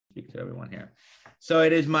speak to everyone here. So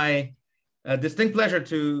it is my distinct pleasure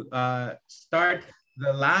to start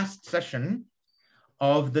the last session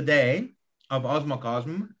of the day of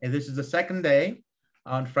Osmocosm. And this is the second day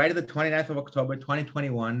on Friday, the 29th of October,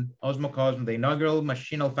 2021, Osmocosm, the inaugural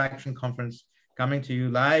Machine Olfaction Conference, coming to you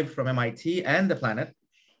live from MIT and the planet.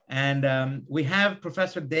 And we have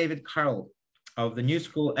Professor David Carroll of the New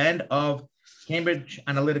School and of Cambridge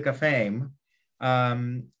Analytica fame.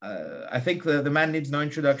 I think the man needs no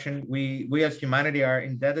introduction. We as humanity are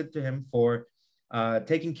indebted to him for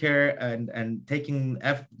taking care and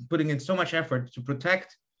putting in so much effort to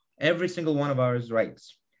protect every single one of our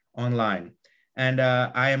rights online. And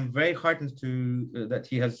I am very heartened that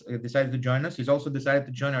he has decided to join us. He's also decided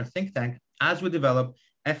to join our think tank as we develop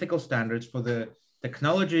ethical standards for the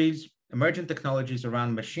technologies, emergent technologies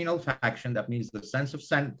around machine olfaction. That means the sense of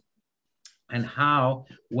scent, and how,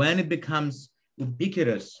 when it becomes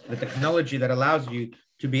ubiquitous, the technology that allows you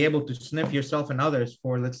to be able to sniff yourself and others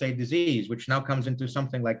for, let's say, disease, which now comes into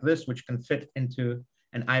something like this, which can fit into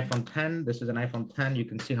an iPhone 10. This is an iPhone 10. You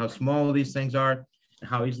can see how small these things are and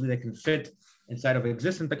how easily they can fit inside of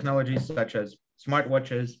existing technologies such as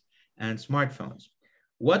smartwatches and smartphones.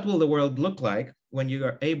 What will the world look like when you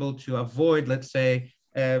are able to avoid, let's say,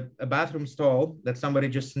 a bathroom stall that somebody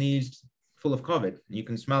just sneezed full of COVID? You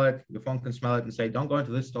can smell it, your phone can smell it and say, don't go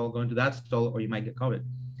into this stall, go into that stall, or you might get COVID.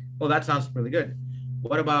 Well, that sounds really good.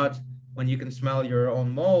 What about when you can smell your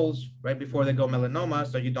own moles right before they go melanoma,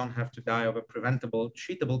 so you don't have to die of a preventable,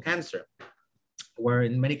 treatable cancer, where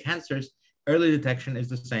in many cancers, early detection is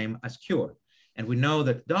the same as cure. And we know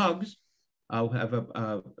that dogs have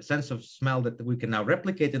a sense of smell that we can now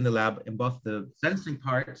replicate in the lab in both the sensing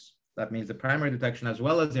parts, that means the primary detection, as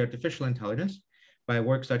well as the artificial intelligence, by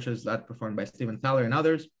work such as that performed by Stephen Thaler and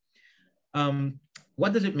others.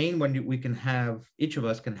 What does it mean when we can have, each of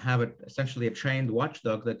us can have essentially a trained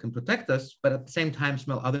watchdog that can protect us, but at the same time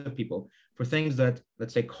smell other people for things that,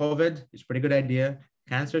 let's say, COVID is a pretty good idea.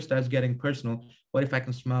 Cancer starts getting personal. What if I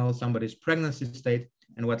can smell somebody's pregnancy state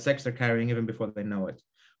and what sex they're carrying even before they know it?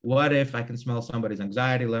 What if I can smell somebody's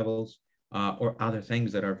anxiety levels or other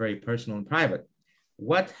things that are very personal and private?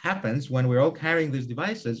 What happens when we're all carrying these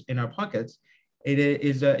devices in our pockets? It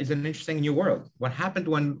is an interesting new world. What happened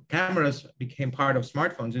when cameras became part of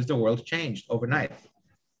smartphones is the world changed overnight.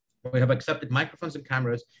 We have accepted microphones and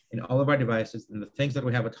cameras in all of our devices and the things that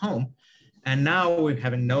we have at home. And now we're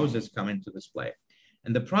having noses come into display.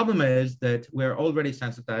 And the problem is that we're already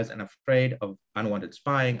sensitized and afraid of unwanted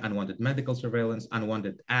spying, unwanted medical surveillance,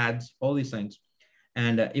 unwanted ads, all these things.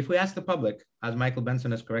 And if we ask the public, as Michael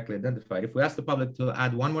Benson has correctly identified, if we ask the public to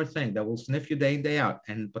add one more thing that will sniff you day in, day out,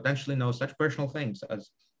 and potentially know such personal things as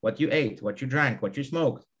what you ate, what you drank, what you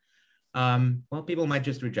smoked, well, people might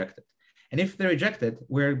just reject it. And if they reject it,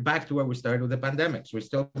 we're back to where we started with the pandemics. We'll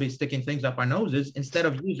still be sticking things up our noses instead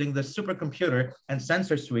of using the supercomputer and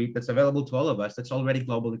sensor suite that's available to all of us that's already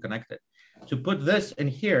globally connected. To put this in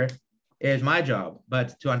here is my job,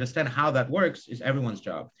 but to understand how that works is everyone's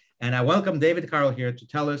job. And I welcome David Carroll here to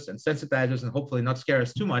tell us and sensitize us and hopefully not scare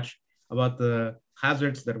us too much about the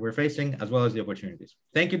hazards that we're facing as well as the opportunities.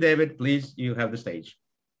 Thank you, David. Please, you have the stage.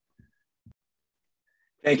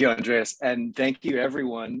 Thank you, Andreas. And thank you,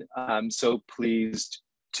 everyone. I'm so pleased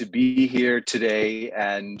to be here today.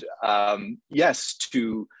 And yes,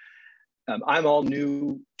 I'm all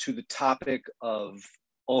new to the topic of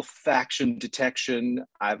olfaction detection.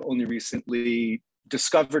 I've only recently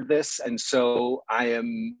discovered this. And so I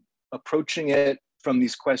am approaching it from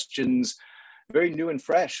these questions very new and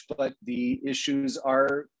fresh, but the issues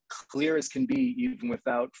are clear as can be, even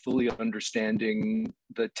without fully understanding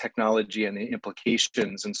the technology and the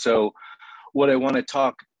implications. And so what I want to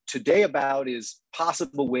talk today about is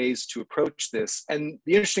possible ways to approach this. And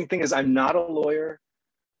the interesting thing is I'm not a lawyer.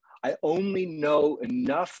 I only know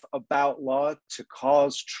enough about law to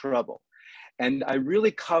cause trouble. And I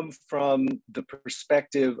really come from the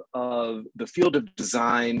perspective of the field of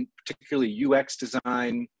design, particularly UX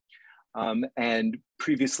design, and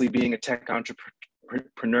previously being a tech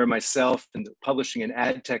entrepreneur myself in the publishing and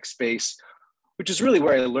ad tech space, which is really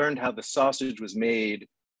where I learned how the sausage was made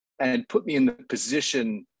and put me in the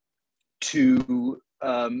position to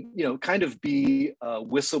kind of be a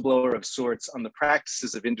whistleblower of sorts on the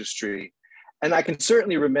practices of industry. And I can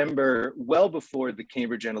certainly remember well before the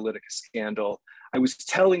Cambridge Analytica scandal, I was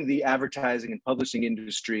telling the advertising and publishing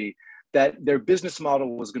industry that their business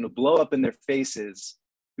model was going to blow up in their faces.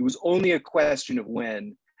 It was only a question of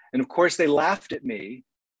when. And of course, they laughed at me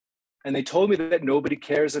and they told me that nobody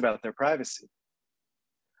cares about their privacy.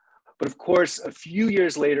 But of course, a few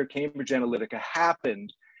years later, Cambridge Analytica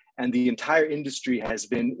happened and the entire industry has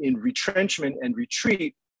been in retrenchment and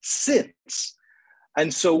retreat since.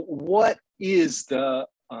 And so what is the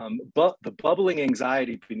bubbling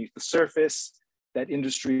anxiety beneath the surface that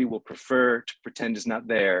industry will prefer to pretend is not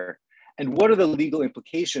there? And what are the legal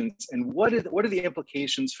implications? And what are the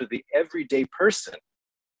implications for the everyday person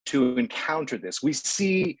to encounter this? We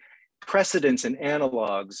see precedents and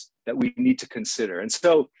analogs that we need to consider. And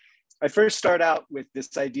so I first start out with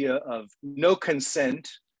this idea of no consent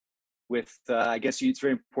with, I guess it's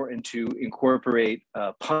very important to incorporate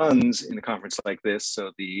puns in a conference like this.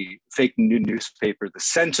 So the fake newspaper, the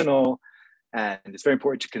Sentinel, and it's very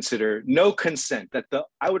important to consider no consent.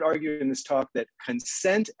 I would argue in this talk that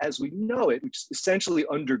consent as we know it, which essentially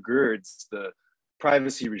undergirds the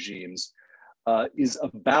privacy regimes, is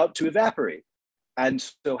about to evaporate. And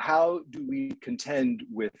so how do we contend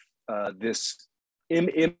with this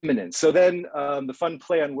imminence? So then the fun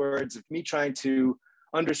play on words of me trying to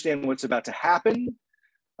understand what's about to happen,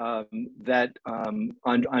 that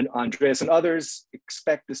Andreas and others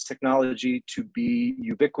expect this technology to be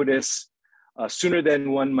ubiquitous sooner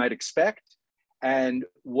than one might expect. And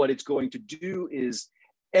what it's going to do is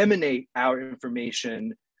emanate our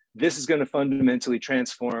information. This is going to fundamentally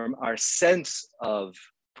transform our sense of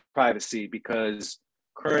privacy, because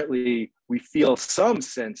currently we feel some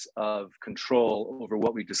sense of control over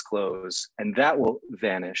what we disclose, and that will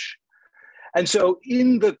vanish. And so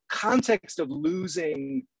in the context of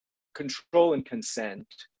losing control and consent,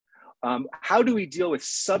 how do we deal with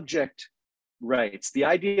subject rights? The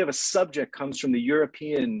idea of a subject comes from the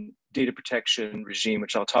European data protection regime,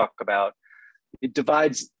 which I'll talk about. It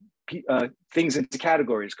divides things into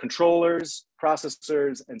categories: controllers,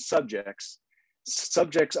 processors, and subjects.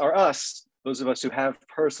 Subjects are us, those of us who have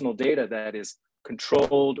personal data that is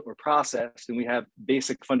controlled or processed, and we have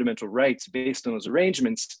basic fundamental rights based on those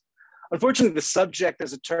arrangements. Unfortunately, the subject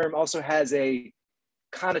as a term also has a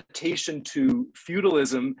connotation to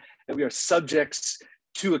feudalism, that we are subjects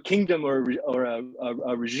to a kingdom or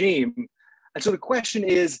a regime. And so the question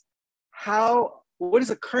is, what is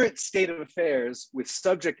the current state of affairs with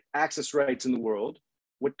subject access rights in the world?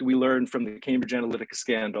 What do we learn from the Cambridge Analytica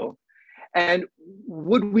scandal? And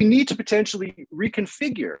would we need to potentially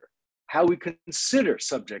reconfigure how we consider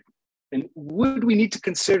subject? And would we need to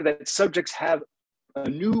consider that subjects have a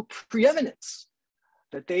new preeminence,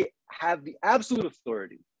 that they have the absolute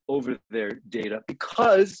authority over their data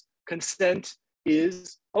because consent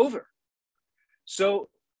is over? So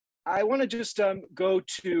I want to just go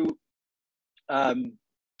to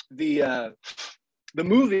the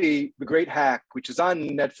movie The Great Hack, which is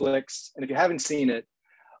on Netflix. And if you haven't seen it,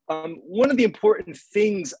 one of the important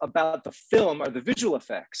things about the film are the visual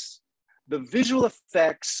effects. The visual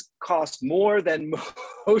effects cost more than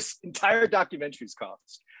most entire documentaries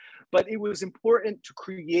cost, but it was important to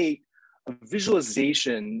create a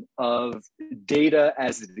visualization of data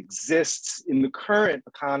as it exists in the current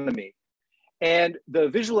economy. And the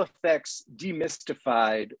visual effects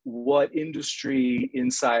demystified what industry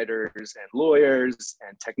insiders and lawyers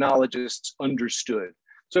and technologists understood.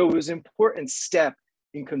 So it was an important step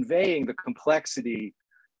in conveying the complexity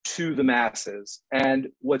to the masses. And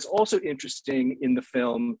what's also interesting in the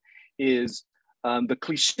film is the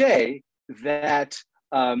cliche that,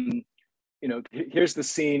 here's the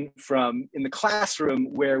scene from in the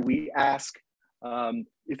classroom where we ask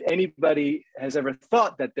if anybody has ever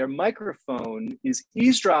thought that their microphone is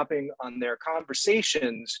eavesdropping on their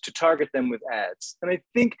conversations to target them with ads. And I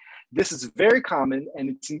think this is very common, and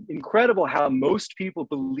it's incredible how most people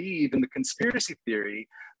believe in the conspiracy theory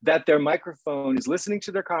that their microphone is listening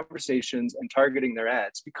to their conversations and targeting their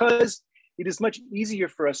ads, because it is much easier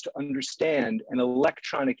for us to understand an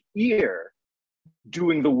electronic ear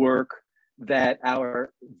doing the work that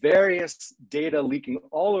our various data leaking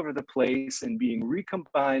all over the place and being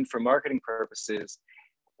recombined for marketing purposes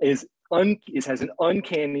has an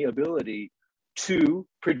uncanny ability to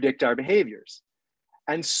predict our behaviors.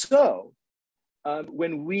 And so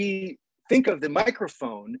when we think of the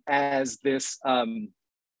microphone as this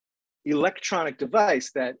electronic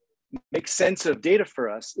device that makes sense of data for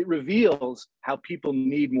us, it reveals how people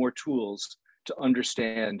need more tools to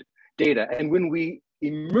understand data. And when we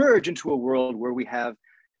emerge into a world where we have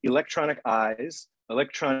electronic eyes,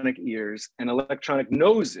 electronic ears, and electronic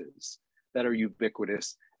noses that are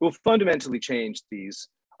ubiquitous, it will fundamentally change these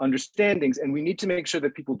understandings. And we need to make sure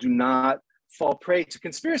that people do not fall prey to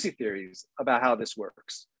conspiracy theories about how this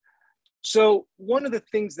works. So one of the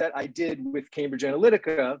things that I did with Cambridge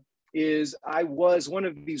Analytica is I was one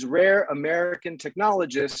of these rare American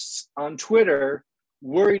technologists on Twitter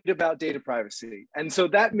worried about data privacy. And so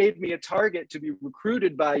that made me a target to be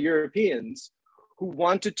recruited by Europeans who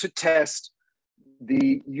wanted to test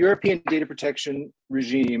the European data protection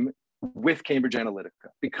regime with Cambridge Analytica,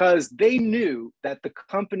 because they knew that the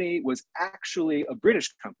company was actually a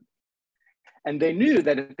British company. And they knew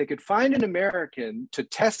that if they could find an American to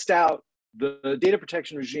test out the data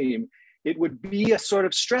protection regime, it would be a sort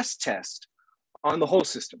of stress test on the whole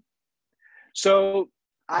system. So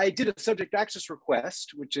I did a subject access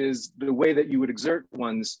request, which is the way that you would exert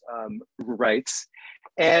one's rights.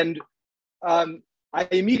 And I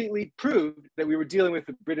immediately proved that we were dealing with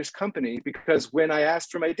a British company, because when I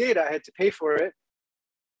asked for my data, I had to pay for it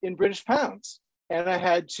in British pounds. And I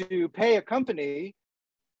had to pay a company,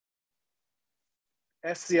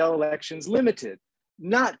 SCL Elections Limited,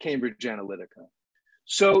 not Cambridge Analytica.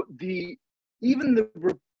 So even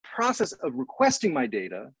the process of requesting my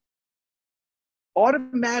data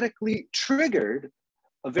automatically triggered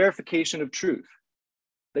a verification of truth.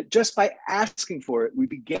 That just by asking for it, we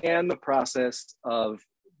began the process of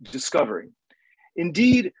discovery.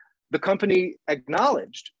 Indeed, the company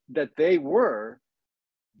acknowledged that they were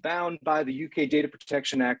bound by the UK Data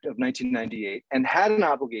Protection Act of 1998 and had an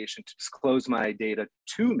obligation to disclose my data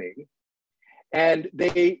to me. And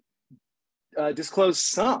they disclosed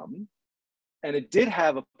some, and it did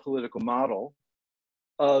have a political model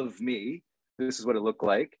of me. This is what it looked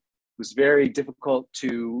like. It was very difficult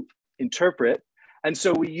to interpret. And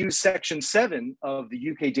so we use Section 7 of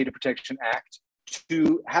the UK Data Protection Act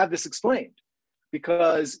to have this explained.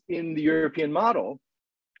 Because in the European model,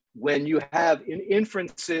 when you have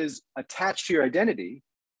inferences attached to your identity,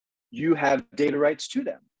 you have data rights to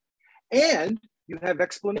them. And you have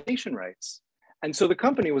explanation rights. And so the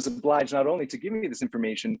company was obliged not only to give me this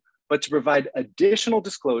information, but to provide additional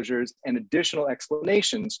disclosures and additional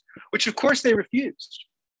explanations, which of course they refused.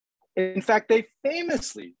 In fact, they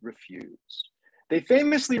famously refused.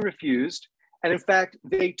 And in fact,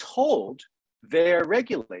 they told their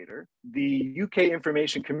regulator, the UK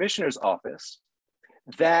Information Commissioner's Office,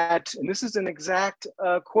 that, and this is an exact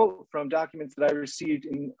quote from documents that I received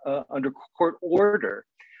under court order,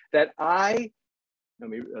 that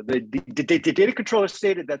the data controller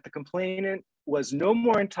stated that the complainant was no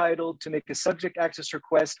more entitled to make a subject access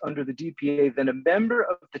request under the DPA than a member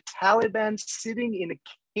of the Taliban sitting in a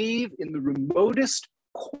cave in the remotest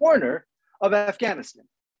corner of Afghanistan.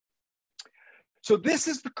 So this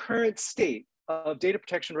is the current state of data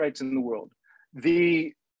protection rights in the world.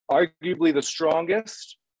 Arguably the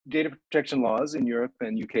strongest data protection laws in Europe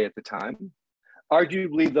and UK at the time,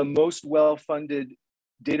 arguably the most well-funded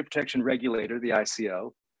data protection regulator, the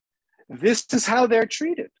ICO. This is how they're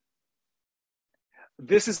treated.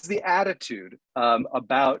 This is the attitude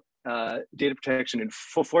about data protection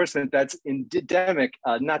enforcement that's endemic,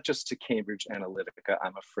 not just to Cambridge Analytica,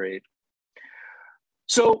 I'm afraid.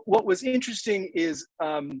 So what was interesting is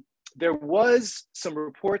there was some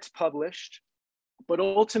reports published, but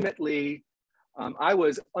ultimately I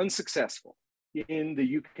was unsuccessful in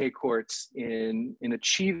the UK courts in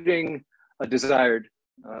achieving a desired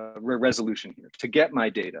resolution here to get my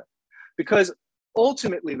data, because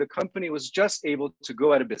ultimately the company was just able to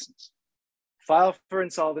go out of business, file for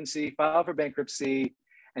insolvency, file for bankruptcy,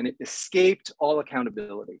 and it escaped all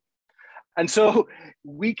accountability. And so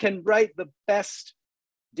we can write the best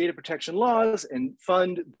data protection laws and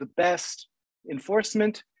fund the best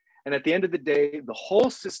enforcement. And at the end of the day, the whole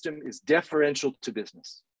system is deferential to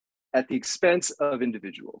business at the expense of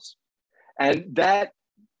individuals. And that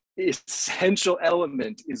essential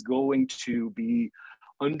element is going to be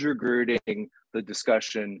undergirding the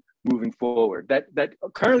discussion moving forward. That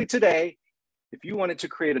currently today, if you wanted to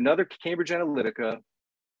create another Cambridge Analytica,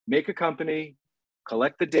 make a company,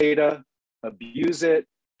 collect the data, abuse it,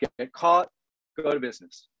 get caught, go to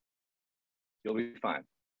business. You'll be fine.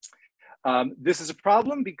 This is a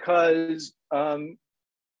problem because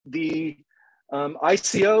the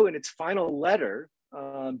ICO in its final letter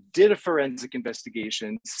did a forensic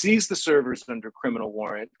investigation, seized the servers under criminal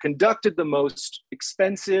warrant, conducted the most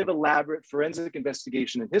expensive, elaborate forensic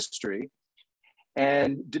investigation in history,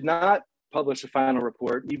 and did not publish a final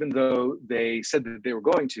report, even though they said that they were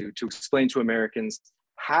going to explain to Americans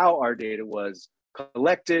how our data was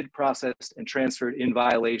collected, processed, and transferred in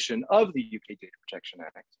violation of the UK Data Protection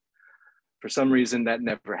Act. For some reason, that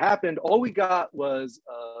never happened. All we got was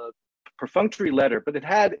a perfunctory letter, but it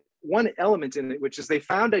had one element in it, which is they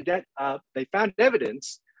found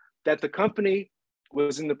evidence that the company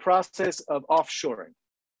was in the process of offshoring.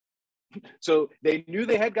 So they knew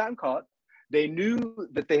they had gotten caught. They knew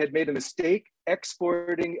that they had made a mistake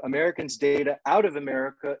exporting Americans' data out of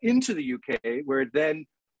America into the UK, where it then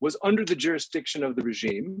was under the jurisdiction of the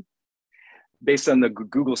regime, based on the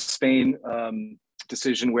Google Spain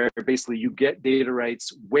decision, where basically you get data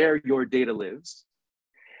rights where your data lives.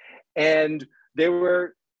 And they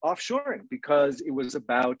were offshoring because it was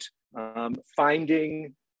about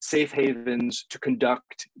finding safe havens to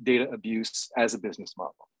conduct data abuse as a business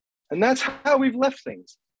model. And that's how we've left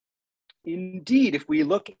things. Indeed, if we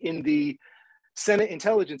look in the Senate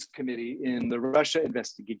Intelligence Committee in the Russia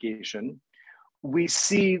investigation, we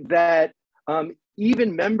see that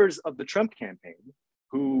even members of the Trump campaign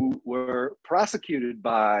who were prosecuted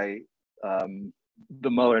by the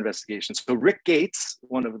Mueller investigation. So Rick Gates,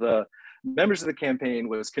 one of the members of the campaign,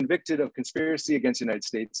 was convicted of conspiracy against the United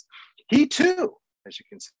States. He too, as you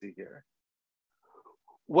can see here,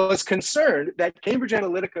 was concerned that Cambridge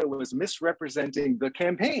Analytica was misrepresenting the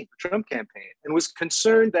campaign, the Trump campaign, and was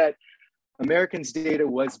concerned that Americans' data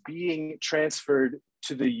was being transferred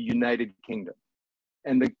to the United Kingdom.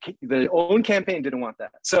 And the own campaign didn't want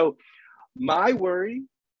that. So my worry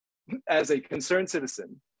as a concerned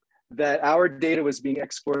citizen that our data was being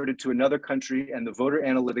exported to another country and the voter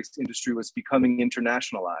analytics industry was becoming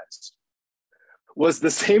internationalized was the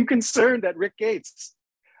same concern that Rick Gates,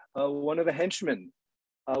 one of the henchmen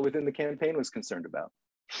within the campaign, was concerned about.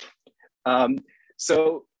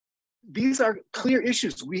 So these are clear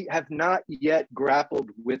issues. We have not yet grappled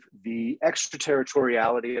with the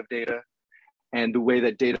extraterritoriality of data and the way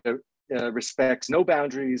that data respects no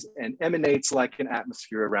boundaries and emanates like an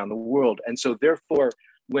atmosphere around the world. And so therefore,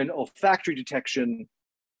 when olfactory detection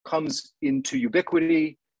comes into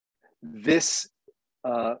ubiquity, this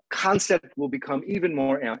concept will become even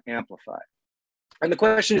more amplified. And the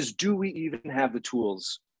question is, do we even have the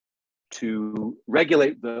tools to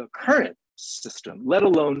regulate the current system, let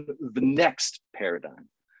alone the next paradigm?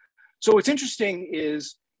 So what's interesting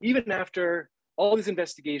is, even after all these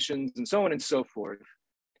investigations and so on and so forth,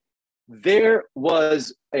 there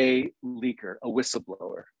was a leaker, a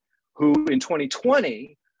whistleblower, who in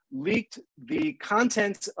 2020 leaked the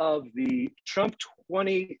contents of the Trump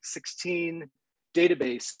 2016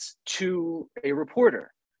 database to a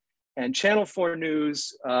reporter. And Channel 4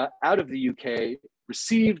 News out of the UK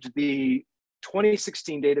received the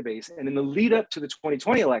 2016 database, and in the lead up to the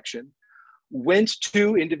 2020 election, went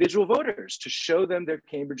to individual voters to show them their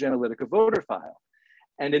Cambridge Analytica voter file.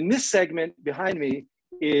 And in this segment behind me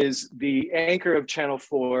is the anchor of Channel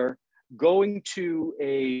 4 going to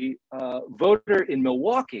a voter in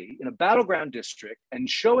Milwaukee, in a battleground district, and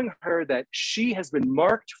showing her that she has been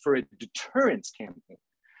marked for a deterrence campaign,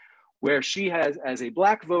 where she has, as a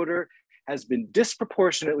Black voter, has been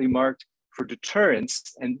disproportionately marked for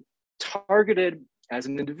deterrence and targeted as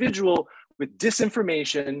an individual with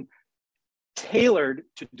disinformation tailored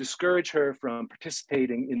to discourage her from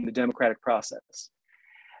participating in the democratic process.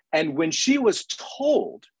 And when she was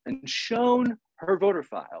told and shown her voter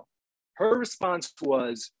file, her response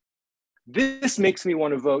was, "This makes me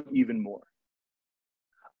want to vote even more."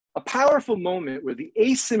 A powerful moment where the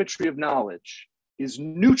asymmetry of knowledge is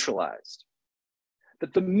neutralized.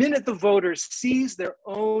 That the minute the voter sees their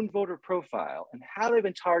own voter profile and how they've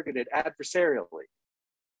been targeted adversarially,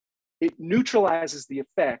 it neutralizes the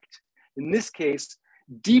effect, in this case,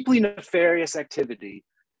 deeply nefarious activity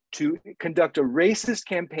to conduct a racist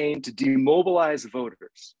campaign to demobilize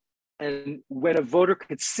voters. And when a voter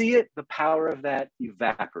could see it, the power of that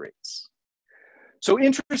evaporates. So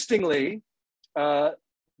interestingly,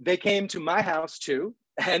 they came to my house too,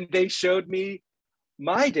 and they showed me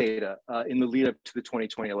my data in the lead up to the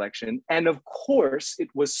 2020 election. And of course, it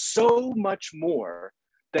was so much more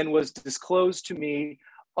than was disclosed to me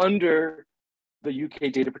under the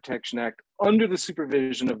UK Data Protection Act, under the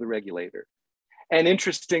supervision of the regulator. And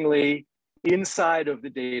interestingly, inside of the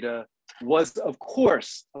data was, of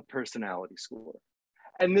course, a personality score.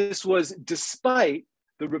 And this was despite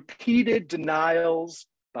the repeated denials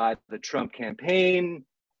by the Trump campaign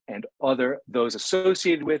and those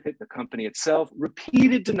associated with it, the company itself,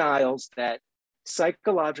 repeated denials that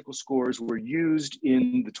psychological scores were used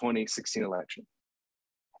in the 2016 election.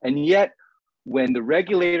 And yet, when the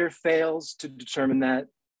regulator fails to determine that,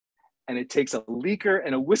 and it takes a leaker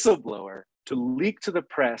and a whistleblower to leak to the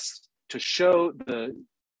press to show the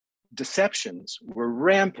deceptions were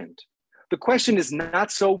rampant, the question is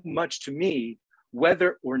not so much to me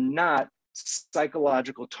whether or not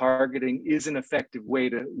psychological targeting is an effective way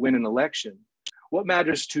to win an election. What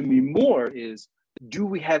matters to me more is, do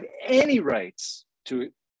we have any rights to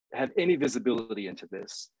have any visibility into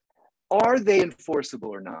this? Are they enforceable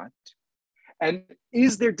or not? And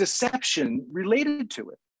is there deception related to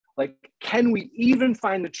it? Like, can we even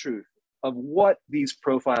find the truth of what these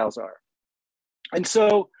profiles are? And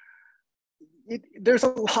so there's a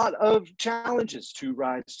lot of challenges to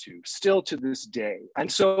rise to still to this day. And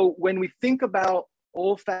so when we think about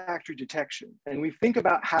olfactory detection and we think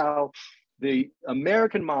about how the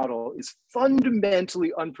American model is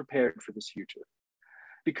fundamentally unprepared for this future.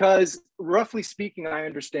 Because roughly speaking, I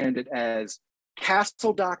understand it as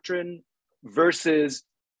castle doctrine versus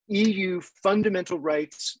EU fundamental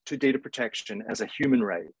rights to data protection as a human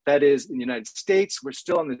right. That is, in the United States, we're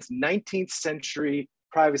still on this 19th century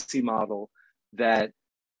privacy model that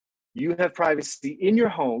you have privacy in your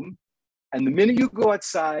home, and the minute you go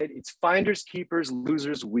outside, it's finders, keepers,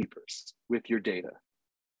 losers, weepers with your data,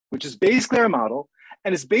 which is basically our model,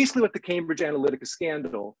 and it's basically what the Cambridge Analytica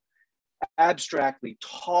scandal abstractly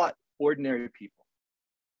taught ordinary people.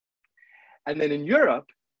 And then in Europe,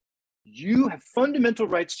 you have fundamental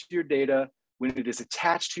rights to your data when it is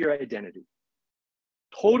attached to your identity.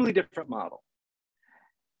 Totally different model.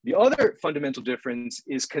 The other fundamental difference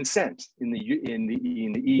is consent. In the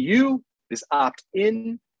EU, it is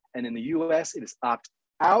opt-in, and in the US, it is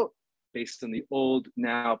opt-out based on the old,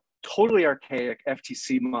 now totally archaic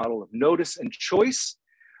FTC model of notice and choice.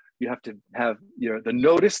 You have to have the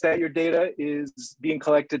notice that your data is being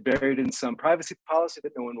collected buried in some privacy policy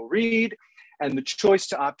that no one will read. And the choice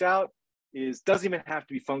to opt out doesn't even have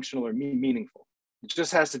to be functional or meaningful. It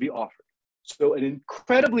just has to be offered. So an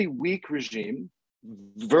incredibly weak regime,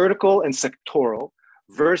 vertical and sectoral,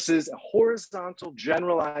 versus a horizontal,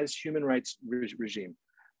 generalized human rights regime.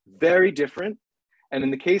 Very different. And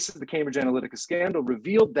in the case of the Cambridge Analytica scandal,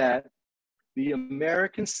 revealed that the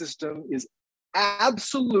American system is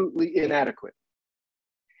absolutely inadequate.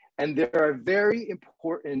 And there are very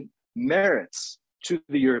important merits to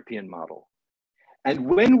the European model. And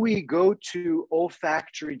when we go to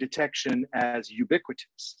olfactory detection as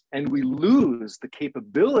ubiquitous and we lose the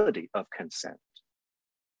capability of consent,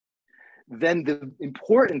 then the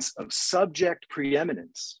importance of subject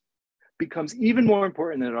preeminence becomes even more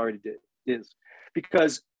important than it already is.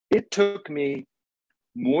 Because it took me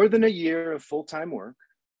more than a year of full-time work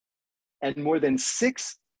and more than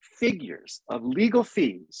 6 figures of legal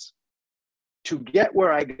fees to get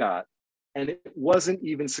where I got, and it wasn't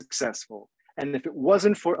even successful. And if it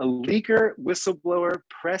wasn't for a leaker, whistleblower,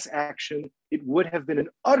 press action, it would have been an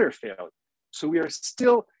utter failure. So we are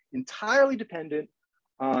still entirely dependent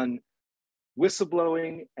on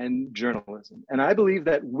whistleblowing and journalism. And I believe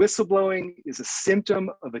that whistleblowing is a symptom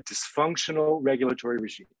of a dysfunctional regulatory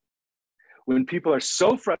regime. When people are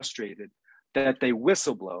so frustrated that they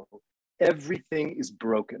whistleblow, everything is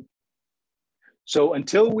broken. So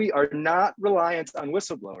until we are not reliant on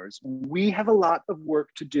whistleblowers, we have a lot of work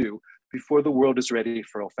to do before the world is ready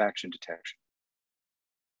for olfaction detection.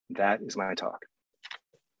 That is my talk.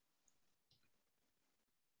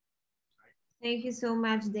 Thank you so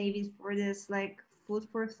much, David, for this food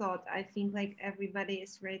for thought. I think everybody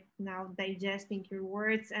is right now digesting your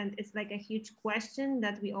words, and it's a huge question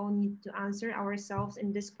that we all need to answer ourselves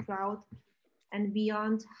in this crowd and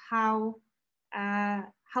beyond how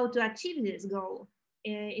to achieve this goal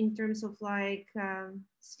in terms of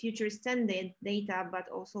future standard data, but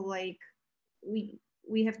also we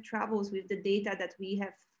have troubles with the data that we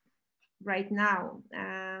have right now,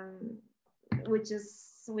 which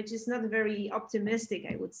is not very optimistic,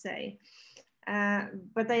 I would say.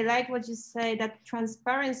 But I like what you say, that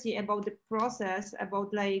transparency about the process,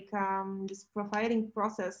 about this profiling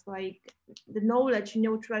process, the knowledge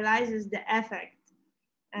neutralizes the effect.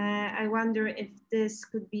 I wonder if this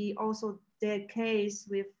could be also the case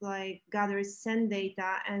with gathered send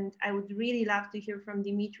data. And I would really love to hear from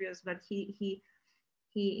Dimitrios, but he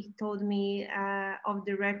told me off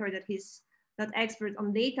the record that he's not expert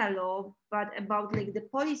on data law, but about the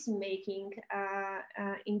policy making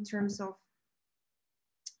in terms of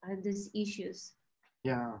these issues.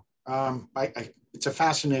 Yeah, it's a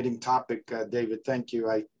fascinating topic, David. Thank you.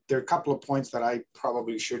 There are a couple of points that I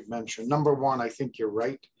probably should mention. Number one, I think you're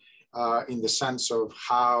right in the sense of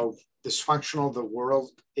how dysfunctional the world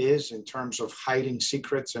is in terms of hiding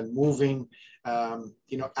secrets and moving,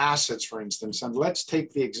 assets, for instance. And let's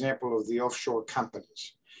take the example of the offshore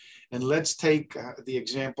companies. And let's take the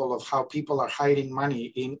example of how people are hiding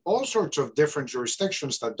money in all sorts of different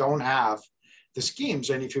jurisdictions that don't have the schemes.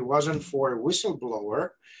 And if it wasn't for a whistleblower,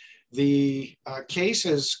 the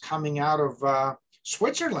cases coming out of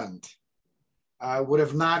Switzerland would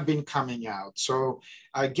have not been coming out. So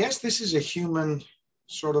I guess this is a human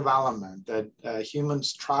sort of element that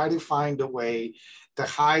humans try to find a way to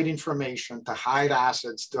hide information, to hide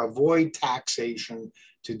assets, to avoid taxation,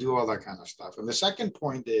 to do all that kind of stuff. And the second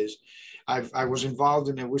point is, I was involved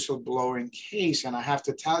in a whistleblowing case, and I have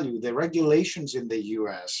to tell you, the regulations in the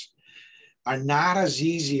US are not as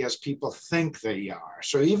easy as people think they are.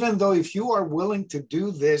 So even though if you are willing to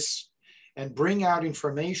do this and bring out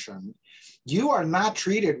information, you are not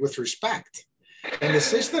treated with respect. And the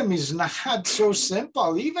system is not so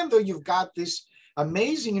simple, even though you've got this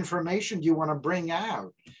amazing information you want to bring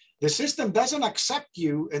out. The system doesn't accept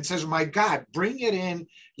you and says, my God, bring it in.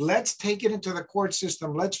 Let's take it into the court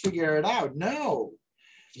system. Let's figure it out. No,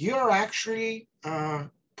 you're actually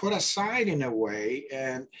put aside in a way.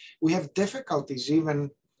 And we have difficulties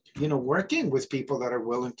even, working with people that are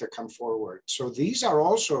willing to come forward. So these are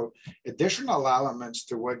also additional elements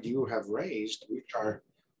to what you have raised, which are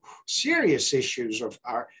serious issues of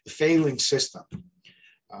our failing system.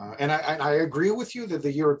 And I agree with you that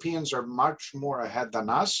the Europeans are much more ahead than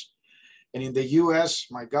us. And in the US,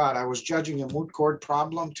 my God, I was judging a moot court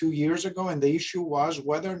problem 2 years ago, and the issue was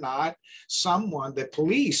whether or not the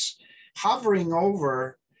police hovering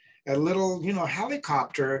over a little,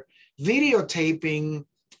 helicopter, videotaping,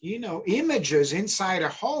 images inside a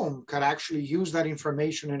home could actually use that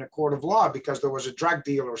information in a court of law because there was a drug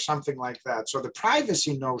deal or something like that. So the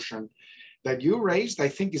privacy notion that you raised, I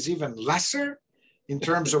think, is even lesser in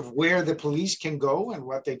terms of where the police can go and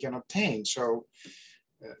what they can obtain. So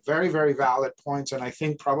very, very valid points. And I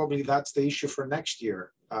think probably that's the issue for next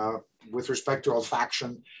year with respect to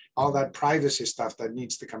olfaction, all that privacy stuff that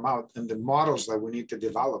needs to come out and the models that we need to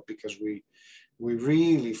develop because we're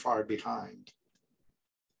really far behind.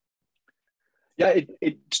 Yeah,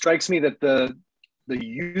 it strikes me that the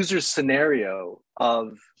user scenario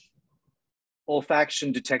of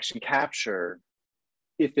olfaction detection capture,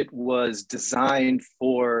 if it was designed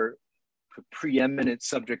for preeminent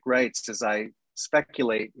subject rights, as I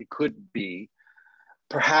speculate it could be,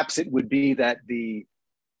 perhaps it would be that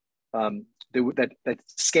that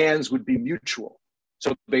scans would be mutual.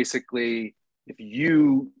 So basically, if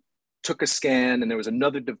you took a scan and there was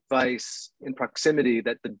another device in proximity,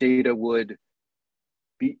 that the data would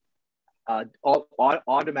be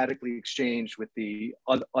automatically exchanged with the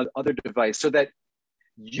other device, so that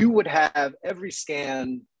you would have every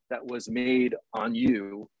scan that was made on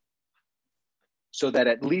you, so that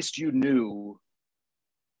at least you knew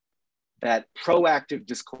that proactive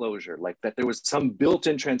disclosure, like that there was some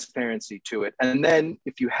built-in transparency to it. And then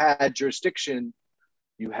if you had jurisdiction,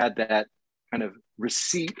 you had that kind of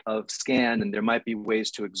receipt of scan, and there might be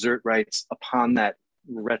ways to exert rights upon that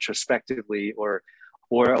retrospectively, or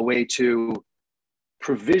a way to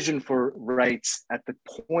provision for rights at the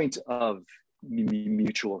point of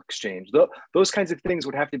mutual exchange. Those kinds of things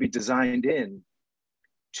would have to be designed in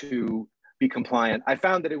to be compliant. I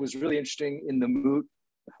found that it was really interesting in the moot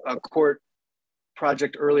court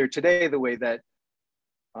project earlier today, the way that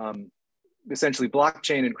essentially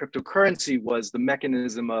blockchain and cryptocurrency was the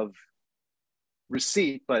mechanism of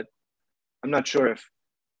receipt, but I'm not sure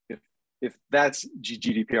if that's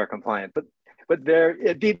GDPR compliant. But there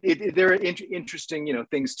are interesting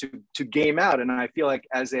things to game out, and I feel like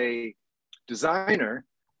as a designer,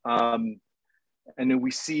 and then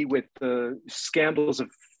we see with the scandals of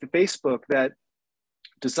Facebook that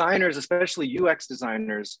designers, especially UX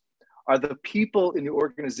designers, are the people in the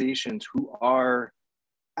organizations who are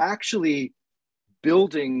actually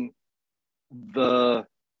building the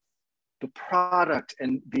product,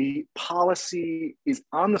 and the policy is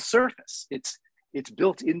on the surface. It's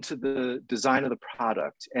built into the design of the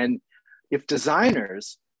product. And if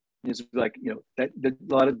designers, is like, that a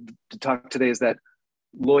lot of the talk today is that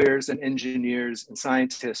lawyers and engineers and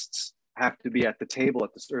scientists have to be at the table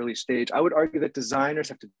at this early stage. I would argue that designers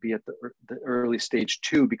have to be at the early stage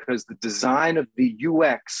too, because the design of the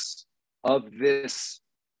UX of this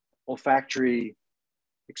olfactory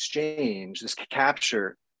exchange, this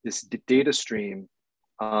capture, this data stream,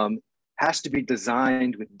 has to be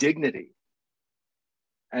designed with dignity.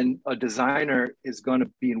 And a designer is going to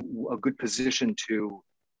be in a good position to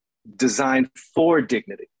design for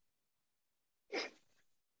dignity.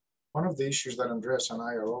 One of the issues that Andreas and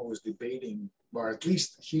I are always debating, or at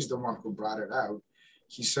least he's the one who brought it out,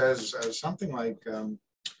 he says something like,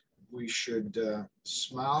 we should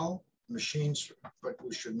smell machines, but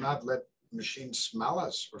we should not let machines smell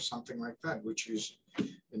us, or something like that, which is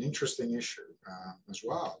an interesting issue as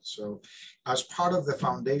well. So as part of the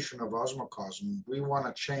foundation of Osmocosm, we want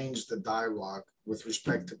to change the dialogue with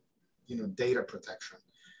respect to data protection.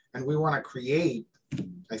 And we want to create,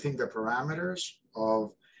 I think, the parameters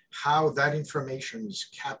of how that information is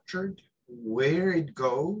captured, where it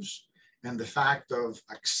goes, and the fact of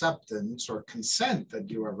acceptance or consent that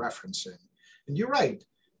you are referencing. And you're right,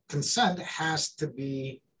 consent has to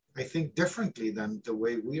be, I think, differently than the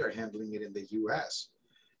way we are handling it in the US.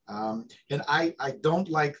 And I don't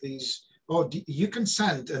like these, you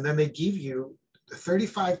consent, and then they give you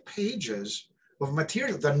 35 pages of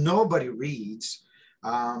material that nobody reads.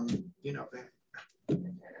 It's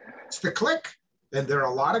the click. And there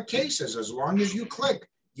are a lot of cases, as long as you click,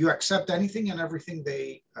 you accept anything and everything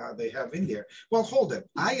they have in there. Well, hold it.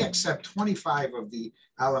 I accept 25 of the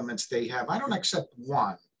elements they have. I don't accept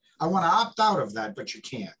one. I want to opt out of that, but you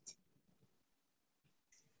can't.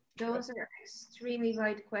 Those are extremely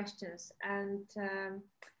valid questions. And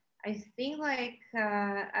I think like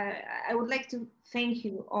I would like to thank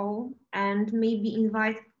you all and maybe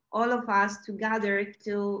invite all of us to gather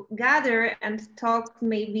and talk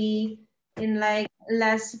maybe in like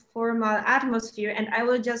less formal atmosphere. And I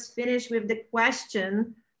will just finish with the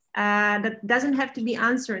question that doesn't have to be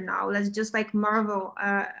answered now. Let's just like marvel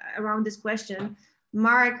around this question.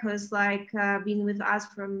 Mark has like been with us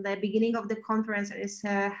from the beginning of the conference and is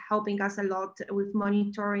helping us a lot with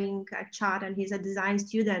monitoring chat, and he's a design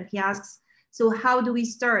student. He asks, so how do we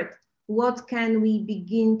start? What can we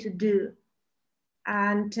begin to do?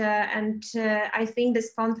 And I think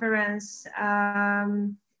this conference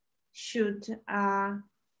should,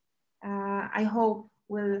 I hope,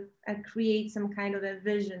 will create some kind of a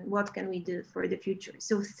vision. What can we do for the future?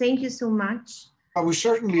 So thank you so much. But we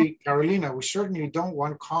certainly, Carolina, we certainly don't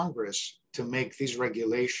want Congress to make these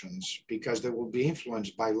regulations because they will be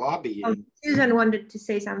influenced by lobbying. Oh, Susan wanted to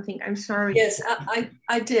say something. I'm sorry. Yes,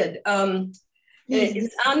 I did.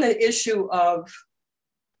 It's on the issue of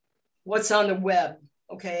what's on the web,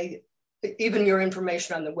 okay? Even your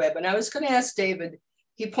information on the web. And I was going to ask David,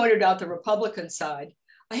 he pointed out the Republican side.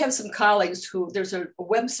 I have some colleagues who, there's a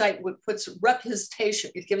website that puts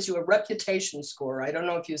reputation, it gives you a reputation score. I don't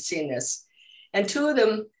know if you've seen this. And two of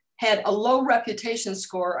them had a low reputation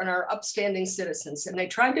score on our upstanding citizens, and they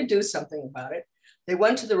tried to do something about it. They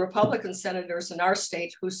went to the Republican senators in our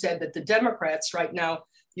state who said that the Democrats right now,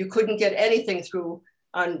 you couldn't get anything through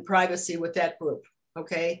on privacy with that group,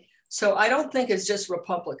 okay? So I don't think it's just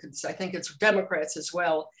Republicans. I think it's Democrats as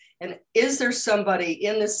well. And is there somebody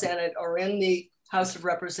in the Senate or in the House of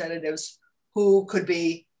Representatives who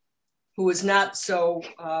is not so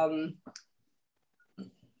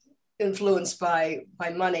influenced by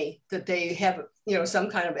money, that they have, you know, some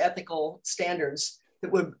kind of ethical standards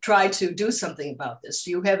that would try to do something about this? Do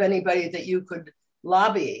you have anybody that you could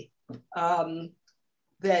lobby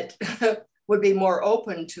that would be more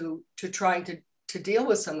open to trying to deal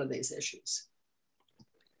with some of these issues?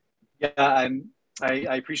 Yeah,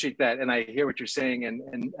 I appreciate that, and I hear what you're saying,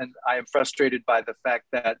 and I am frustrated by the fact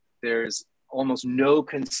that there's almost no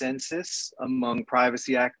consensus among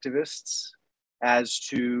privacy activists as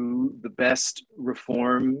to the best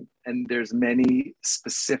reform, and there's many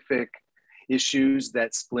specific issues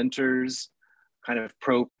that splinters kind of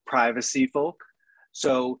pro-privacy folk.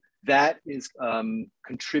 So that is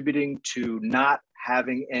contributing to not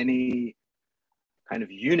having any kind of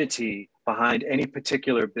unity behind any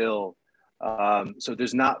particular bill. So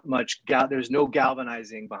there's not much, there's no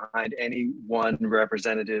galvanizing behind any one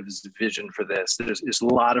representative's vision for this. There's a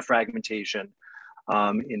lot of fragmentation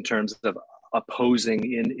in terms of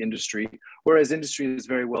opposing in industry, whereas industry is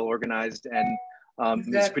very well organized and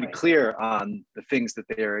Exactly. It's pretty clear on the things that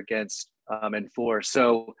they are against and for.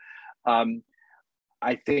 So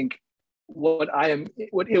I think what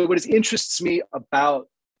interests me about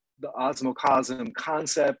the Osmocosm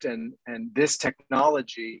concept and this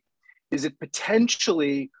technology is it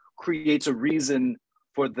potentially creates a reason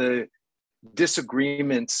for the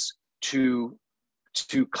disagreements to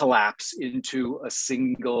collapse into a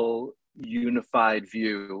single unified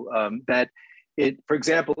view. That it, for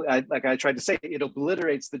example, like I tried to say, it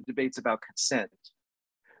obliterates the debates about consent.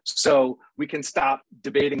 So we can stop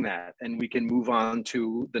debating that and we can move on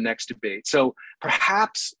to the next debate. So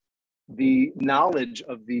perhaps the knowledge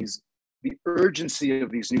of these, the urgency of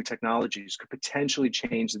these new technologies could potentially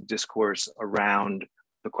change the discourse around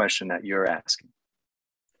the question that you're asking.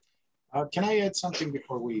 Can I add something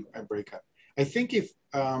before we break up? I think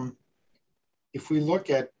if we look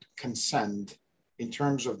at consent in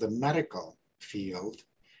terms of the medical field,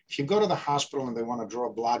 if you go to the hospital and they want to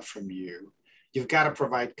draw blood from you, you've got to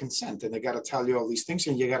provide consent, and they got to tell you all these things,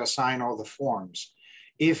 and you got to sign all the forms.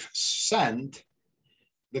 If scent,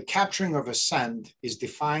 the capturing of a scent is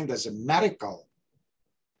defined as a medical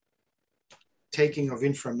taking of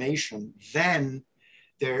information, then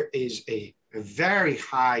there is a very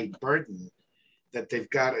high burden that they've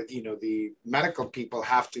got, you know, the medical people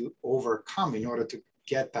have to overcome in order to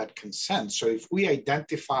get that consent. So if we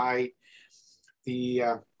identify the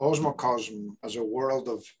Osmocosm as a world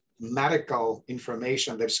of medical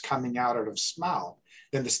information that's coming out of smell,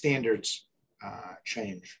 then the standards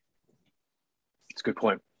change. It's a good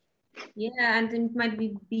point. Yeah, and it might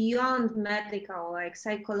be beyond medical, like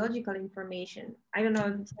psychological information. I don't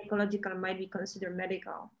know if psychological might be considered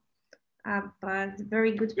medical, but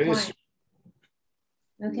very good point.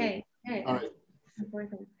 Okay. Okay. All right.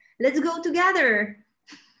 Important. Let's go together.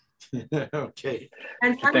 Okay.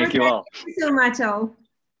 And thank you all. Thank you so much, all.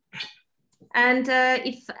 And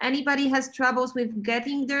if anybody has troubles with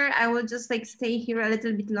getting there, I will just like stay here a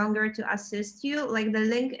little bit longer to assist you. Like the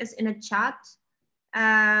link is in a chat.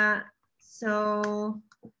 So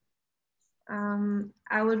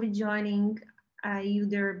I will be joining you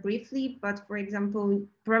there briefly, but for example,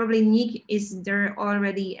 probably Nick is there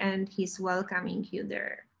already and he's welcoming you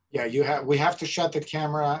there. Yeah, we have to shut the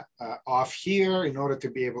camera off here in order to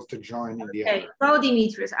be able to join in the other. Go,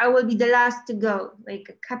 Dimitrios. I will be the last to go, like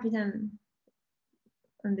a captain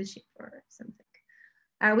on the ship or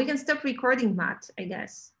something. We can stop recording, Matt, I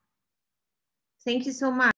guess. Thank you so much.